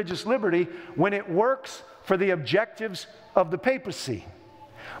in religious liberty when it works for the objectives of the papacy.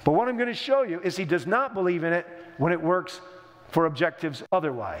 But what I'm going to show you is he does not believe in it when it works for objectives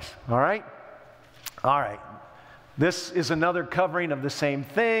otherwise. All right? All right. This is another covering of the same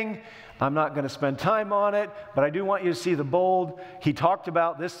thing. I'm not going to spend time on it, but I do want you to see the bold. He talked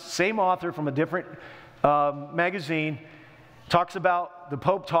about this same author from a different magazine, talks about the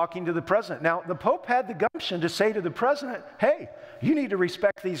Pope talking to the president. Now, the Pope had the gumption to say to the president, hey, you need to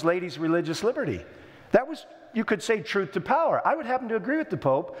respect these ladies' religious liberty. That was, you could say, truth to power. I would happen to agree with the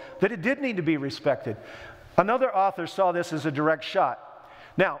Pope that it did need to be respected. Another author saw this as a direct shot.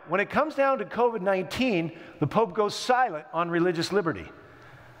 Now, when it comes down to COVID-19, the Pope goes silent on religious liberty.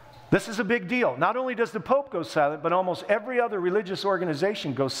 This is a big deal. Not only does the Pope go silent, but almost every other religious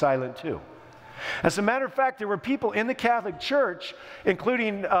organization goes silent too. As a matter of fact, there were people in the Catholic Church,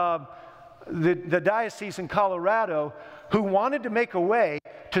 including the diocese in Colorado, who wanted to make a way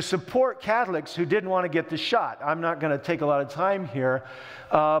to support Catholics who didn't want to get the shot. I'm not going to take a lot of time here,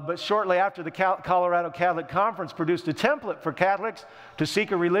 but shortly after the Colorado Catholic Conference produced a template for Catholics to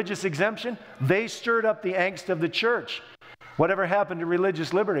seek a religious exemption, they stirred up the angst of the church. Whatever happened to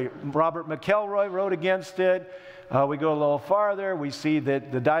religious liberty? Robert McElroy wrote against it. We go a little farther. We see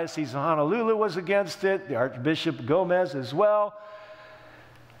that the Diocese of Honolulu was against it, the Archbishop Gomez as well.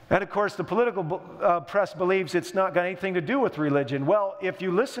 And of course, the political press believes it's not got anything to do with religion. Well, if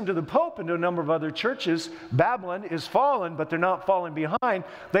you listen to the Pope and to a number of other churches, Babylon is fallen, but they're not falling behind.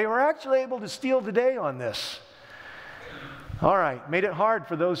 They were actually able to steal the day on this. All right, made it hard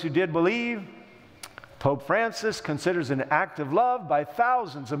for those who did believe. Pope Francis considers an act of love. By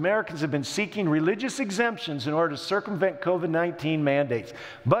thousands, Americans have been seeking religious exemptions in order to circumvent COVID-19 mandates.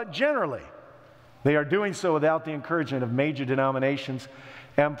 But generally, they are doing so without the encouragement of major denominations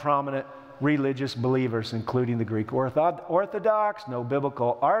and prominent religious believers, including the Greek Orthodox. No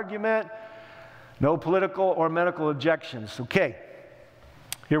biblical argument, no political or medical objections. Okay,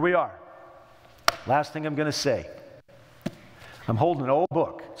 here we are. Last thing I'm going to say. I'm holding an old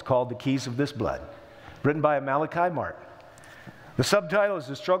book. It's called The Keys of This Blood, written by Malachi Martin. The subtitle is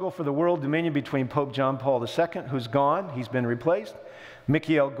The Struggle for the World Dominion Between Pope John Paul II, who's gone, he's been replaced,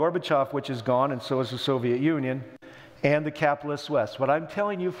 Mikhail Gorbachev, which is gone, and so is the Soviet Union, and the capitalist West. What I'm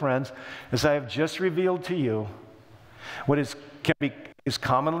telling you, friends, is I have just revealed to you what is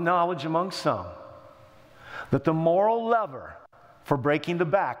common knowledge among some, that the moral lever for breaking the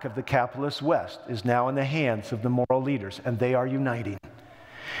back of the capitalist West is now in the hands of the moral leaders, and they are uniting.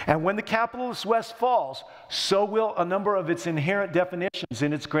 And when the capitalist West falls, so will a number of its inherent definitions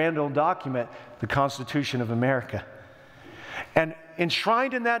in its grand old document, the Constitution of America. And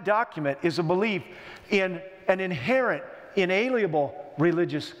enshrined in that document is a belief in an inherent, inalienable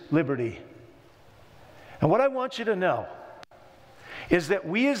religious liberty. And what I want you to know is that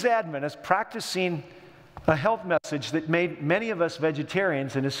we as Adventists, practicing a health message that made many of us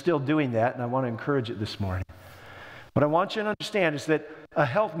vegetarians and is still doing that, and I want to encourage it this morning. What I want you to understand is that a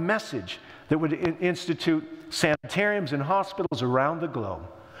health message that would institute sanitariums and hospitals around the globe,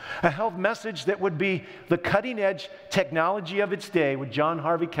 a health message that would be the cutting-edge technology of its day with John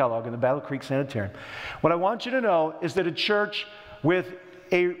Harvey Kellogg and the Battle Creek Sanitarium. What I want you to know is that a church with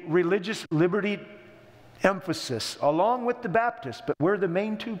a religious liberty emphasis, along with the Baptists, but we're the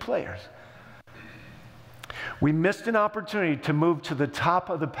main two players, we missed an opportunity to move to the top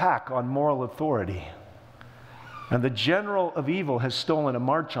of the pack on moral authority. And the general of evil has stolen a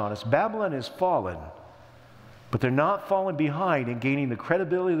march on us. Babylon is fallen, but they're not falling behind in gaining the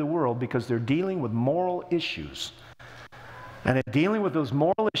credibility of the world because they're dealing with moral issues. And in dealing with those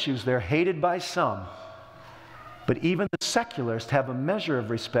moral issues, they're hated by some. But even the secularists have a measure of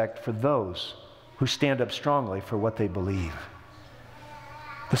respect for those who stand up strongly for what they believe.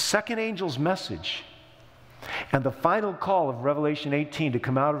 The second angel's message And the final call of Revelation 18 to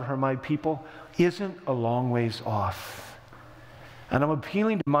come out of her, my people, isn't a long ways off. And I'm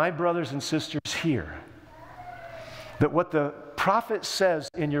appealing to my brothers and sisters here that what the prophet says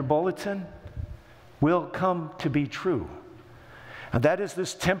in your bulletin will come to be true. And that is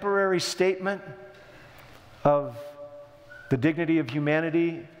this temporary statement of the dignity of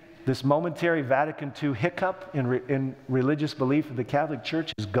humanity, this momentary Vatican II hiccup in religious belief of the Catholic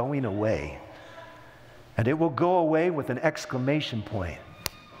Church is going away. And it will go away with an exclamation point.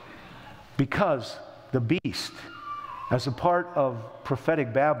 Because the beast, as a part of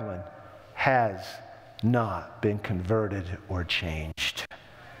prophetic Babylon, has not been converted or changed.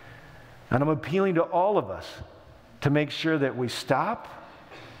 And I'm appealing to all of us to make sure that we stop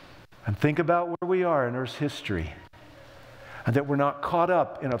and think about where we are in Earth's history, and that we're not caught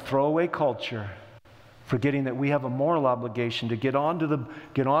up in a throwaway culture, forgetting that we have a moral obligation to get onto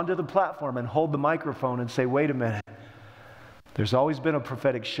the platform and hold the microphone and say, wait a minute, there's always been a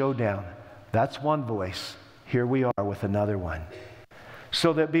prophetic showdown. That's one voice. Here we are with another one.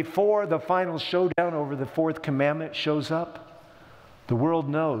 So that before the final showdown over the fourth commandment shows up, the world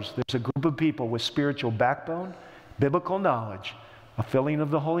knows there's a group of people with spiritual backbone, biblical knowledge, a filling of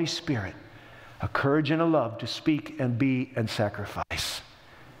the Holy Spirit, a courage and a love to speak and be and sacrifice.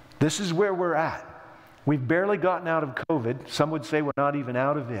 This is where we're at. We've barely gotten out of COVID. Some would say we're not even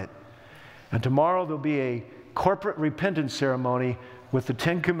out of it. And tomorrow there'll be a corporate repentance ceremony with the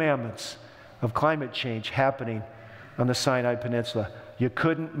 10 Commandments of climate change happening on the Sinai Peninsula. You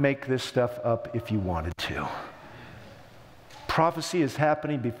couldn't make this stuff up if you wanted to. Prophecy is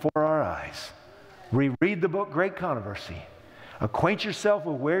happening before our eyes. Reread the book Great Controversy. Acquaint yourself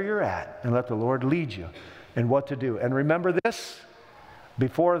with where you're at and let the Lord lead you in what to do. And remember this,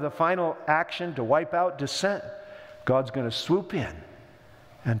 before the final action to wipe out dissent, God's going to swoop in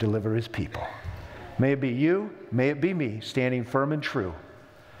and deliver his people. May it be you, may it be me, standing firm and true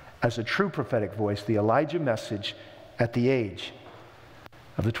as a true prophetic voice, the Elijah message at the age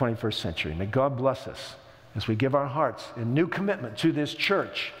of the 21st century. May God bless us as we give our hearts in new commitment to this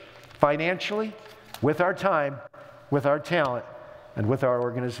church, financially, with our time, with our talent, and with our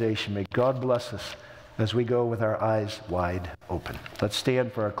organization. May God bless us as we go with our eyes wide open. Let's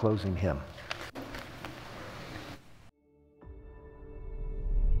stand for our closing hymn.